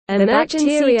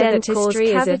Emergency dentistry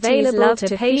is available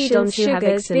to patients who have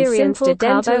experienced a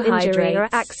dental injury or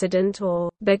accident or,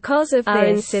 because of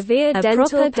this, severe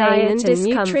dental pain and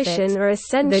nutrition are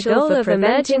essential for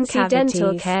preventing cavities.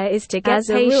 Dental care is to get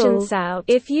patients out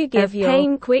if you give your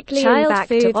pain quickly and back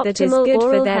to optimal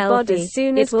oral health as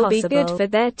soon as possible. It will be good for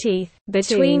their teeth.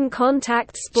 Between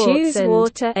contact sports and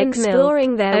water and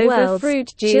exploring their world,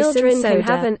 fruit juice children can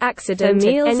have an accident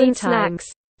at any time.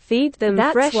 Feed them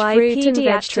fresh fruit and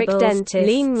vegetables.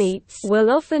 Lean meats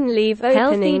will often leave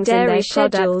openings in their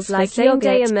schedules like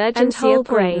same-day emergency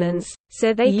appointments,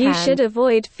 so you should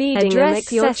avoid feeding them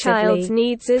excessively. Your child's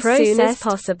needs as soon as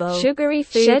possible. Sugary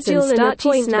foods and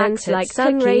starchy snacks like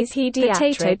Sunray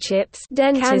potato chips,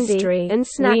 dentistry, and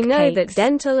snack cakes. We know that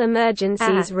dental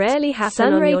emergencies rarely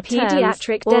happen on your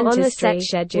pediatric or on a set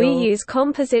schedule. We use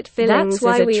composite fillings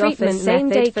as a treatment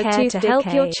method for tooth to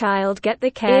help your child get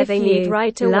the care they need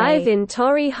right away. Live in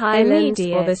Torrey, Highlands,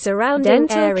 or the surrounding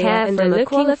area and are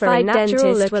looking for a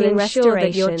dentist will ensure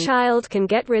that your child can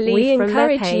get relief from their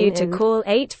pain. We encourage you to call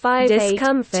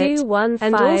 858-215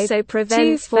 and also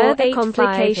prevent further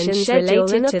complications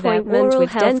related to their oral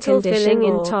with dental filling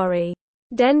in Torrey.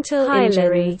 Dental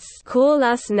injuries. Call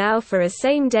us now for a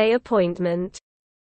same-day appointment.